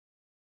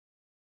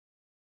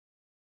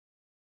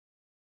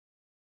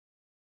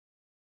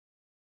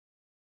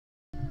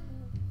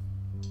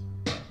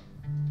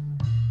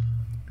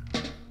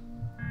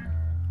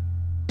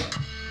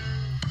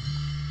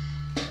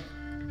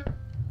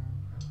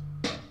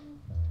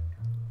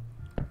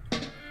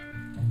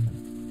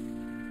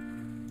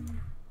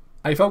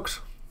Hey folks,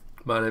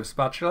 my name's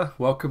Spatula.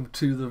 Welcome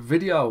to the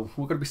video.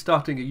 We're going to be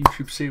starting a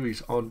YouTube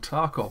series on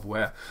Tarkov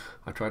where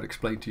I try to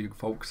explain to you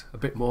folks a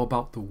bit more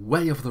about the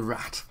way of the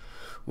rat,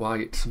 why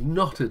it's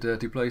not a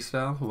dirty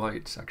playstyle, why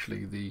it's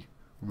actually the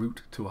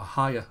route to a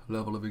higher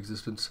level of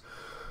existence,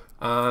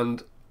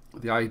 and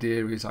the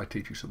idea is I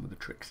teach you some of the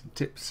tricks and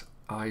tips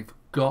I've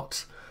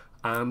got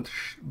and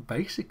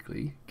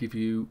basically give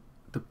you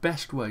the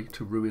best way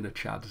to ruin a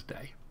Chad's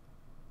day.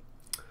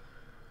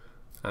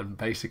 And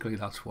basically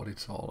that's what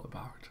it's all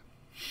about.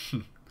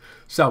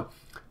 So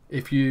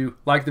if you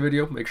like the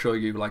video, make sure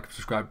you like and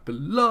subscribe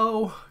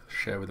below,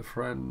 share with a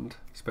friend,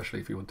 especially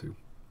if you want to,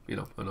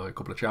 annoy a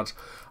couple of Chads,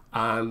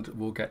 and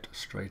we'll get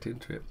straight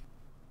into it.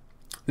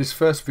 This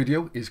first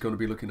video is going to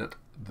be looking at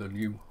the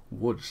new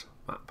Woods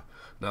map.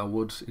 Now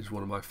Woods is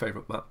one of my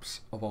favourite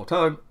maps of all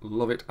time,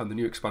 love it, and the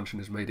new expansion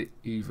has made it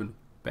even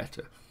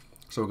better.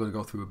 So we're going to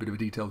go through a bit of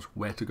details,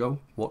 where to go,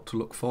 what to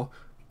look for,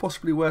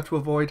 possibly where to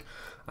avoid,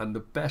 and the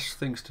best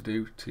things to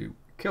do to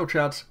kill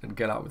Chads and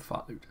get out with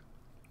fat loot.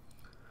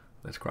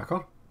 Let's crack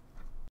on.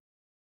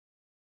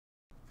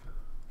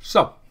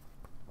 So,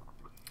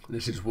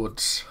 this is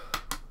Woods.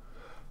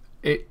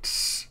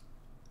 It's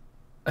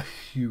a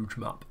huge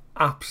map,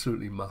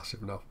 absolutely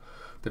massive now.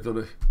 They've done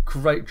a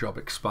great job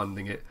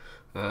expanding it,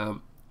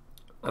 and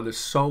there's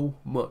so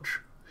much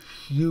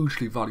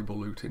hugely valuable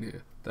loot in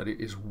here that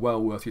it is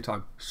well worth your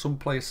time. Some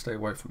players stay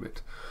away from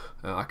it.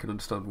 I can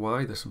understand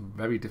why. There's some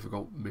very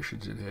difficult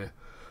missions in here.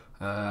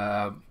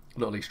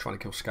 Not least trying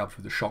to kill scabs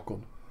with a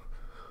shotgun.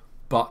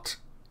 But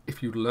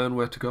if you learn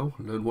where to go,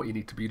 learn what you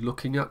need to be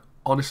looking at,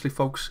 honestly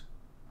folks,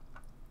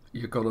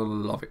 you're going to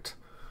love it.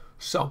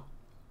 So,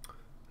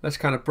 let's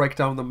kind of break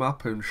down the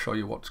map and show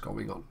you what's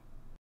going on.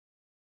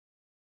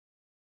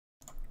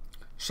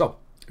 So,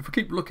 if we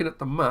keep looking at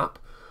the map,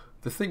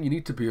 the thing you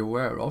need to be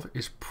aware of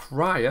is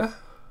prior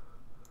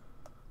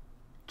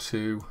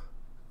to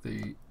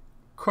the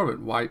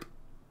current wipe,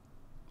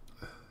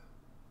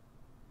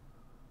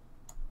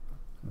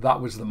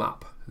 that was the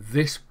map.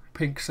 This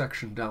pink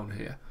section down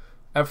here,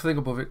 everything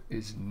above it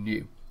is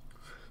new.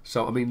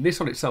 So I mean,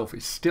 this on itself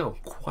is still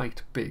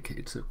quite big.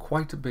 It's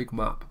quite a big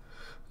map.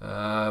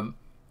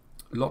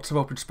 Lots of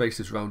open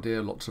spaces around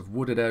here, lots of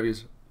wooded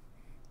areas,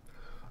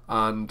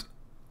 and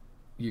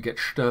you get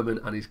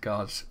Sturman and his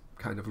guards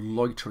kind of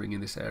loitering in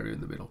this area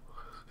in the middle,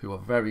 who are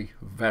very,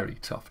 very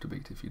tough to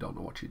beat if you don't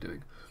know what you're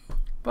doing.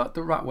 But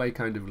the Rat Way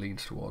kind of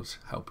leans towards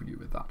helping you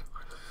with that.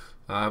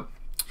 So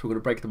we're going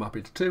to break the map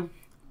into two.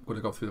 We're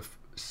going to go through the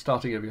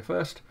starting area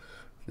first,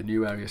 the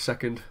new area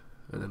second,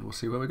 and then we'll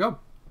see where we go.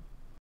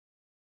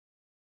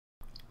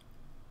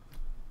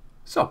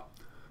 So,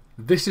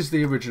 this is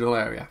the original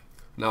area.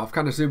 Now I've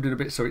kind of zoomed in a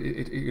bit, so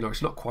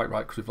it's not quite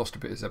right because we've lost a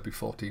bit of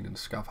ZB14 and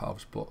Scav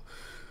halves, but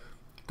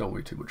don't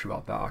worry too much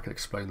about that. I can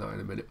explain that in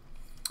a minute.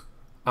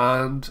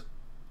 And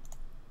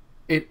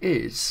it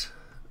is,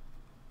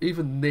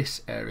 even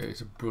this area is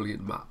a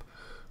brilliant map.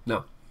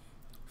 Now,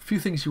 a few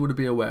things you want to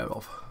be aware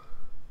of.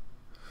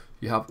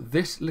 You have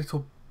this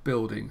little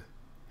building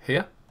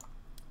here,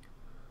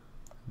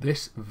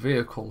 this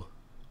vehicle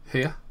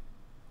here,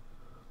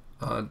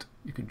 and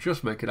you can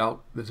just make it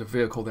out, there's a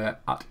vehicle there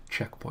at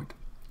checkpoint.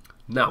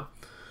 Now,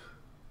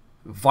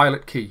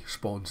 Violet Key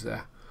spawns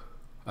there.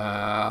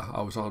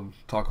 I was on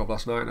Tarkov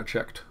last night and I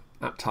checked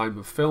at time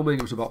of filming,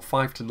 it was about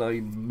 5 to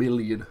 9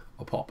 million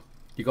a pop.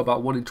 You got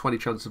about 1 in 20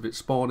 chance of it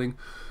spawning,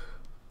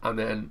 and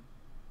then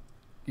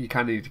you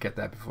kind of need to get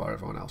there before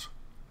everyone else.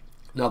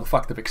 Now the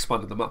fact they've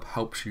expanded the map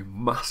helps you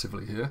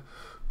massively here,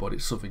 but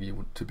it's something you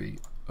want to be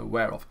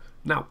aware of.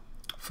 Now,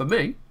 for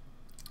me,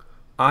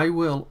 I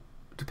will,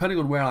 depending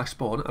on where I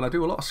spawn, and I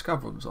do a lot of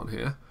scav runs on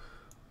here,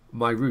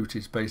 my route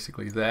is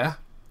basically there.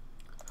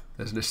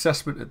 There's an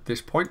assessment at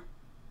this point,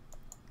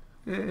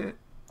 and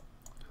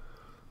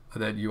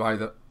then you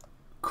either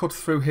cut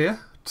through here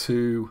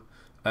to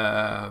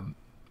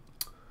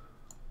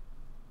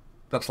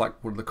that's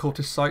like one of the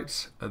cultist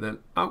sites, and then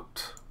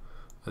out,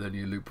 and then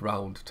you loop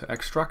round to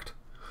extract.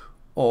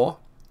 Or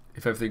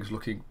if everything's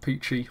looking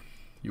peachy,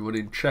 you run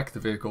in, check the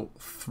vehicle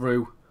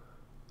through,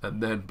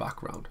 and then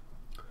back round.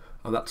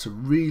 And that's a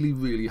really,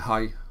 really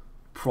high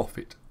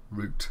profit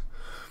route.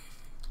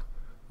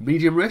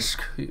 Medium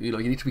risk, you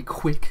need to be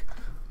quick.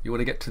 You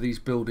want to get to these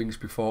buildings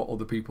before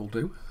other people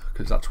do,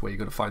 because that's where you're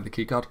going to find the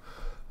keycard.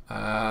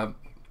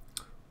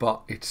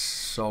 But it's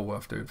so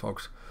worth doing,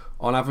 folks.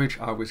 On average,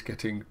 I was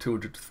getting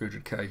 200 to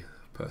 300k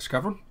per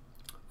scav run,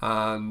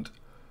 and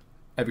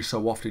every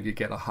so often you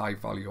get a high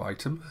value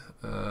item.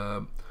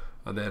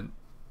 And then,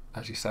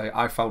 as you say,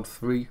 I found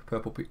 3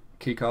 purple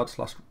keycards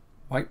last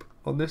wipe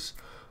on this,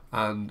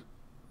 and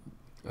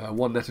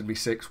one netted me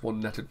 6, one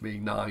netted me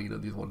 9,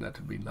 and the other one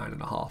netted me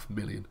 9.5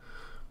 million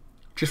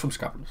just from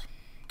scav runs.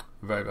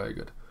 Very, very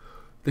good.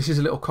 This is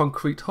a little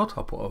concrete hut.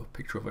 I'll put a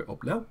picture of it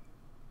up now.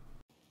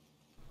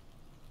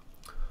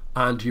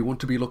 And you want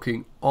to be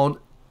looking on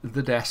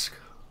the desk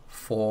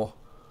for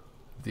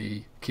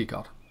the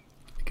keycard.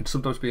 It can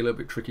sometimes be a little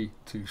bit tricky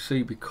to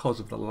see because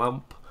of the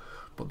lamp,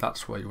 but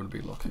that's where you want to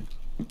be looking.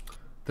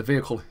 The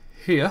vehicle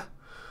here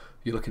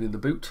You're looking in the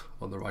boot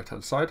on the right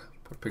hand side.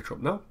 Put a picture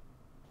up now.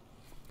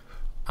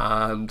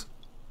 And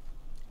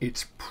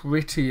it's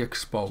pretty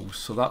exposed.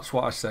 So that's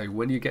what I say.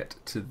 When you get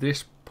to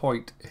this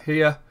point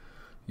here,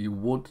 you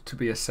want to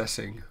be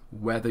assessing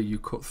whether you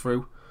cut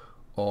through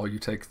or you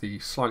take the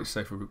slightly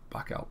safer route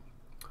back out.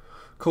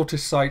 Cultist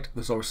site,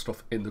 there's always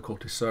stuff in the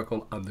cultist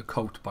circle and the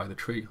coat by the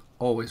tree.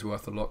 Always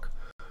worth a look.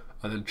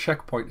 And then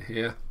checkpoint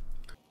here.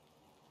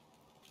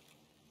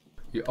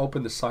 You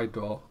open the side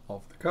door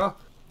of the car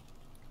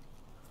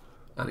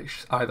and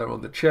it's either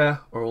on the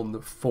chair or on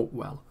the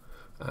footwell.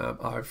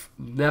 I've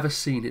never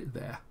seen it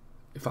there,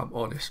 if I'm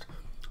honest.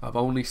 I've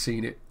only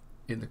seen it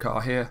in the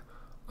car here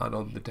and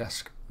on the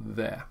desk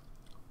there.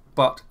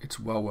 But it's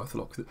well worth a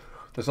look.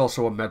 There's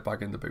also a med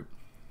bag in the boot.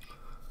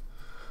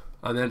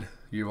 And then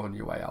you're on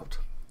your way out.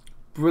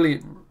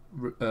 Brilliant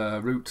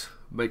route,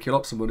 make you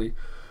lots of money.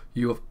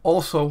 You have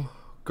also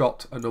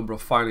got a number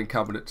of filing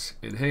cabinets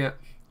in here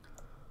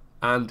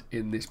and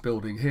in this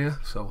building here,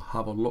 so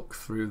have a look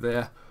through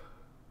there,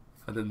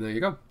 and then there you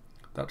go.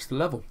 That's the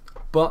level.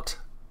 But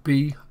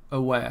be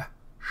aware,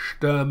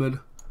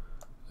 Sturman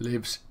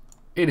lives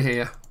in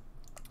here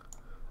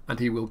and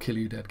he will kill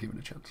you dead given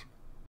a chance.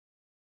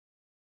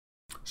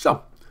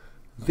 So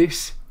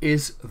this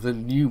is the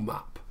new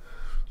map.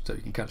 So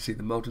you can kind of see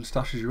the mountain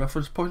stash as your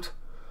reference point,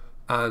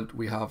 and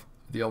we have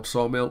the old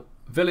sawmill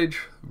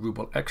village,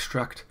 Rubel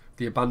extract,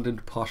 the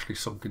abandoned partially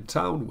sunken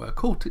town where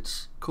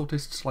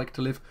cultists like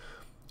to live,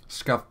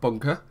 Scav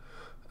bunker,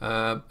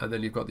 and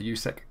then you've got the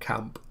USEC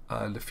camp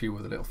and a few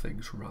other little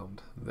things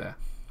around there.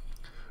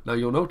 Now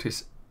you'll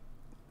notice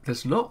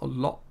there's not a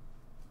lot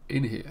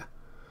in here,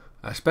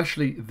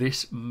 especially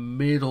this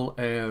middle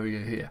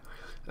area here.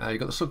 You've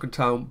got the sunken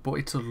town, but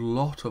it's a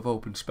lot of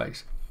open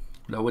space.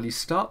 Now when you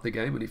start the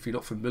game, and if you're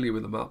not familiar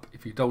with the map,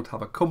 if you don't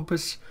have a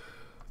compass,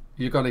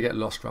 you're going to get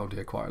lost around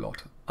here quite a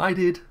lot. I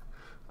did.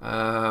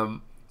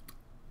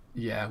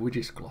 Yeah, we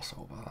just gloss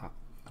over that.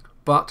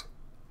 But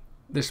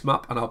this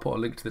map, and I'll put a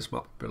link to this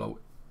map below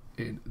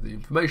in the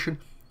information,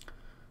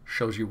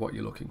 shows you what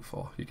you're looking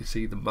for. You can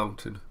see the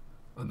mountain,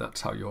 and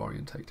that's how you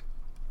orientate.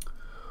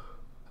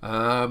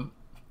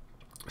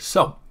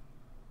 So,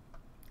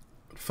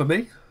 for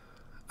me,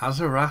 as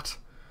a rat,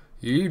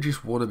 you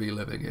just want to be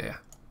living here.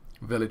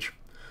 Village.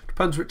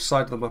 Depends which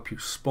side of the map you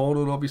spawn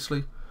on,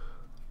 obviously,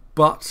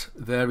 but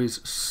there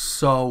is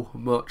so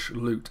much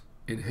loot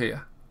in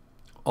here.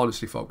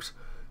 Honestly, folks,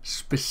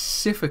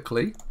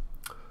 specifically,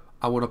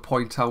 I want to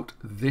point out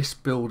this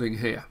building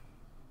here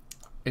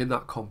in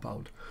that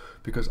compound,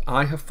 because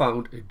I have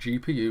found a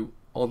GPU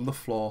on the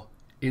floor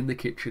in the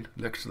kitchen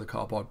next to the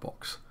cardboard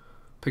box.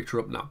 Picture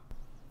up now.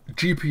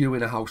 GPU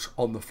in a house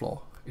on the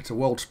floor. It's a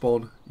world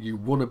spawn. You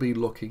want to be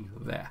looking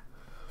there.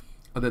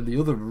 And then the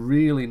other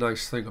really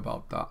nice thing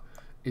about that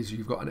is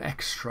you've got an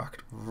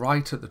extract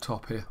right at the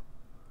top here.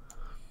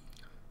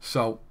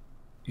 So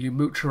you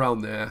mooch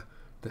around there.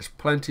 There's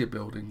plenty of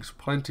buildings,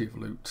 plenty of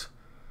loot.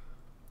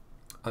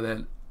 And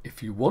then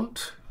if you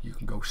want, you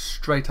can go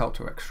straight out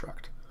to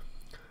extract.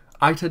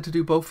 I tend to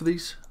do both of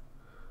these,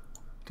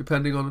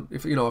 depending on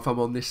if I'm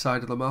on this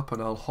side of the map,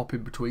 and I'll hop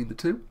in between the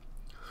two.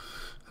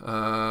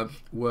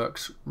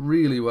 Works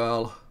really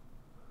well,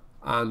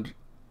 and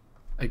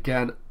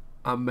again,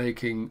 I'm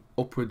making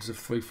upwards of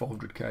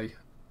 300-400k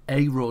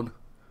a run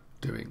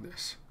doing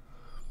this.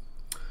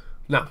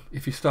 Now,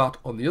 if you start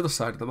on the other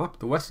side of the map,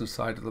 the western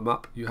side of the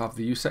map, you have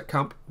the USEC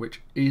camp,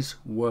 which is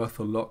worth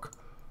a look,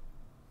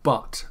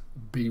 but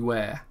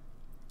beware,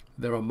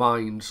 there are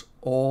mines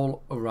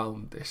all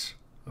around this.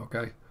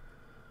 Okay,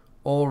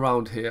 all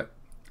around here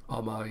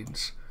are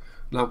mines.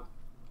 Now,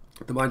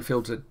 the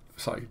minefields are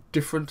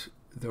different.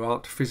 There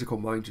aren't physical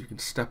mines you can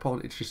step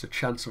on. It's just a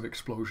chance of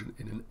explosion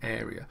in an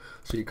area.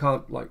 So you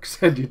can't like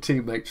send your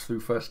teammates through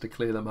first to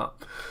clear the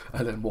map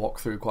and then walk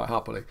through quite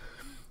happily.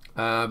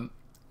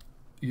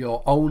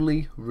 Your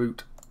only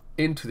route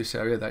into this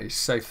area that is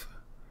safe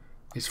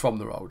is from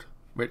the road,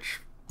 which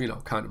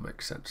kind of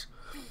makes sense.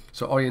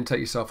 So orientate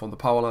yourself on the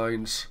power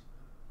lines,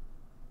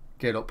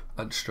 get up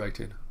and straight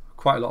in.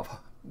 Quite a lot of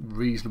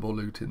reasonable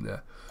loot in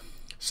there.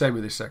 Same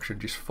with this section,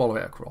 just follow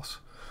it across.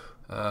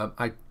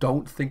 I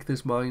don't think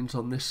there's mines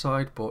on this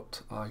side,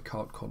 but I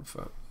can't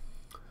confirm.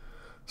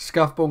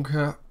 Scav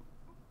bunker,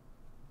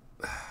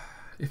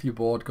 if you're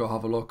bored, go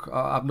have a look.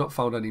 I've not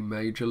found any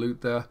major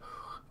loot there,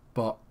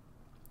 but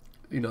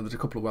there's a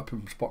couple of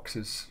weapons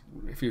boxes.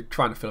 If you're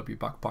trying to fill up your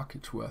backpack,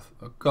 it's worth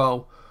a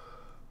go.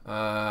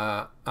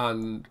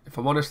 And if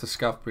I'm honest, the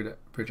Scav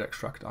bridge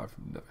extract I've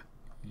never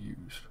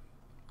used.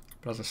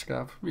 But as a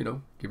Scav,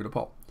 give it a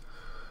pop.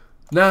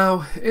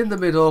 Now, in the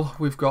middle,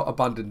 we've got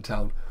abandoned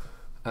town.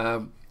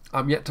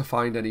 I'm yet to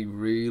find any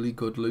really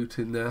good loot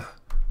in there.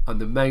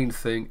 And the main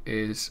thing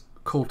is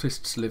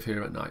cultists live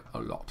here at night a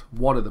lot.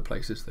 One of the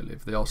places they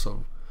live. They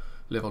also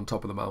live on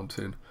top of the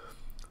mountain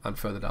and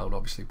further down,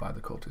 obviously, by the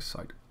cultist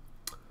site.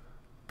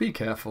 Be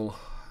careful.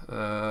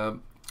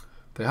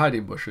 They hide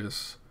in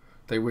bushes.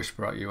 They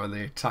whisper at you and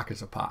they attack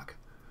as a pack.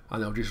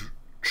 And they'll just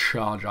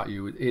charge at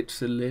you.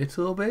 It's a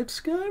little bit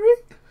scary,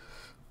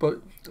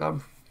 but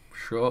I'm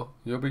sure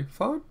you'll be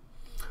fine.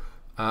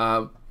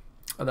 And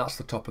that's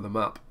the top of the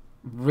map.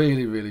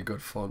 Really, really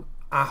good fun.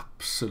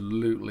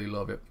 Absolutely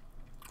love it.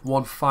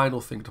 One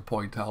final thing to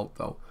point out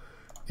though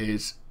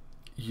is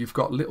you've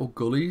got little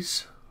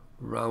gullies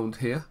around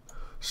here.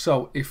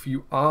 So if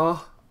you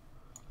are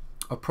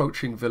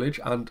approaching village,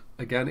 and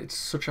again it's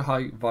such a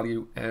high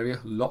value area,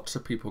 lots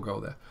of people go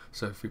there.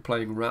 So if you're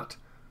playing rat,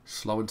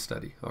 slow and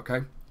steady,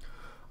 okay?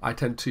 I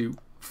tend to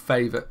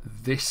favour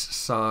this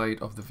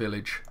side of the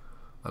village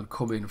and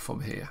come in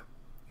from here,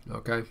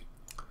 okay?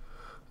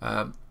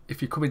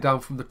 If you're coming down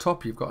from the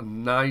top, you've got a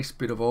nice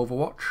bit of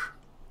overwatch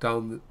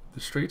down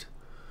the street,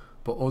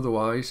 but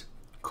otherwise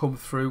come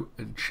through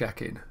and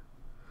check in,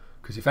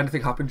 because if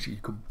anything happens you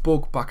can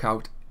bug back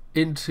out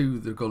into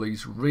the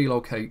gullies,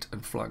 relocate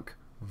and flank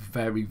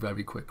very,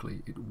 very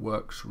quickly. It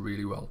works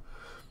really well.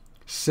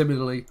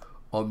 Similarly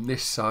on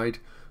this side,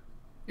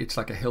 it's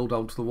like a hill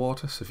down to the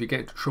water, so if you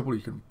get into trouble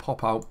you can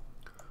pop out,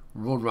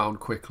 run round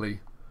quickly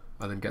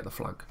and then get the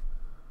flank.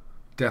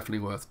 Definitely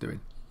worth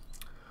doing.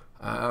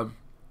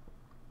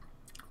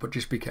 But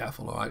just be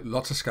careful, alright?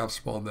 Lots of scavs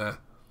spawn there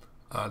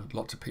and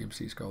lots of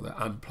PMCs go there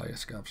and player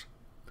scavs.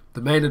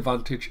 The main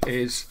advantage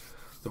is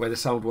the way the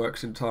sound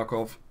works in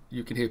Tarkov.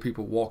 You can hear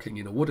people walking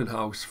in a wooden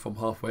house from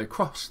halfway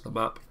across the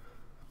map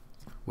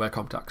where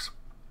contacts,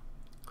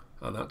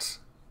 and that's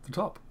the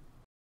top.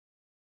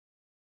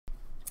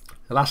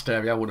 The last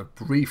area I want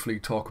to briefly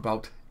talk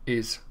about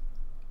is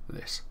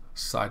this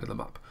side of the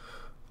map.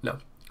 Now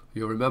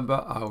you'll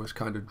remember I was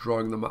kind of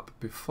drawing the map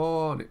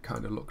before and it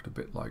kind of looked a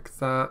bit like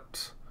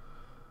that,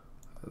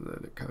 and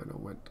then it kind of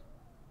went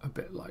a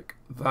bit like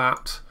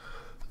that.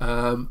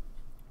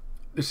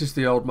 This is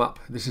the old map,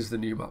 this is the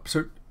new map.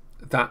 So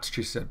that's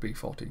just said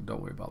B14,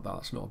 don't worry about that,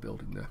 that's not a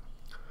building there.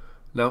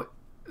 Now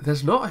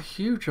there's not a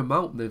huge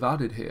amount they've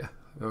added here,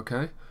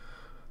 okay?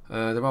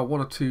 There are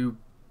one or two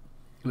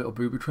little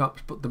booby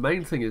traps, but the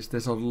main thing is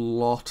there's a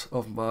lot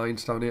of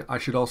mines down here. I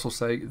should also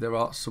say there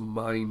are some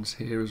mines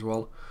here as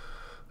well,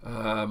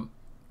 and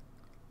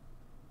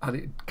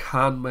it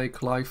can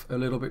make life a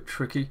little bit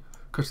tricky,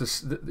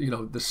 because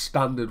the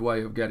standard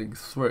way of getting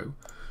through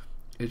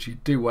is you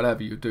do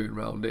whatever you're doing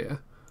around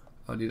here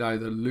and you'd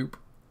either loop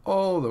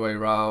all the way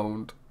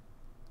around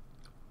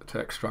to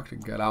extract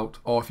and get out,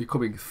 or if you're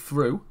coming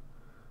through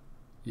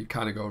you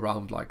kind of go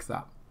around like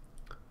that.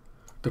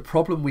 The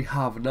problem we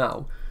have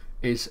now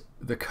is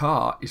the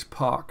car is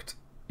parked,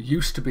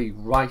 used to be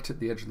right at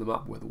the edge of the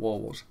map where the wall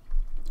was,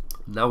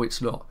 now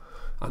it's not,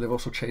 and they've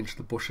also changed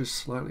the bushes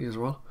slightly as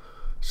well.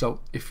 So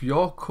if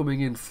you're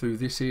coming in through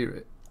this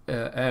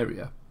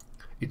area,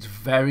 it's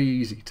very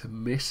easy to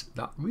miss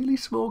that really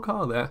small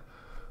car there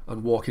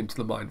and walk into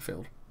the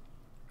minefield.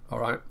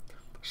 Alright,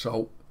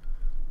 so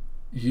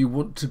you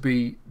want to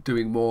be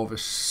doing more of a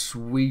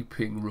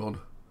sweeping run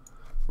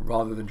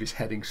rather than just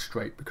heading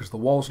straight, because the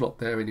wall's not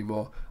there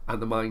anymore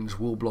and the mines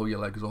will blow your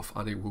legs off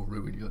and it will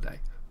ruin your day.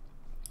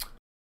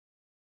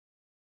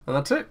 And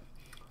that's it.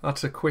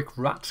 That's a quick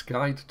rat's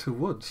guide to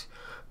woods.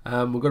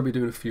 We're going to be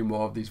doing a few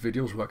more of these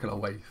videos, working our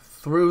way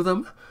through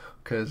them,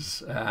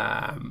 because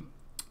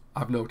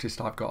I've noticed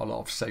I've got a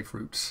lot of safe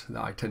routes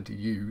that I tend to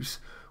use,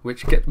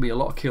 which get me a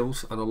lot of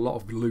kills and a lot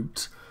of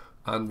loot,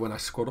 and when I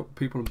squad up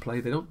people and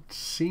play they don't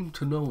seem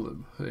to know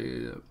them,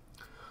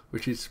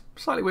 which is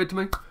slightly weird to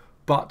me,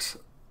 but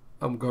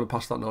I'm going to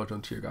pass that knowledge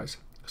on to you guys.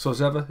 So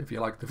as ever, if you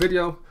like the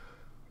video,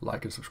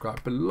 like and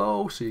subscribe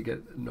below so you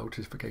get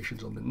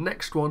notifications on the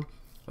next one,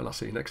 and I'll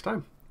see you next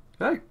time.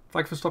 Hey,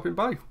 thanks for stopping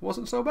by.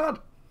 Wasn't so bad.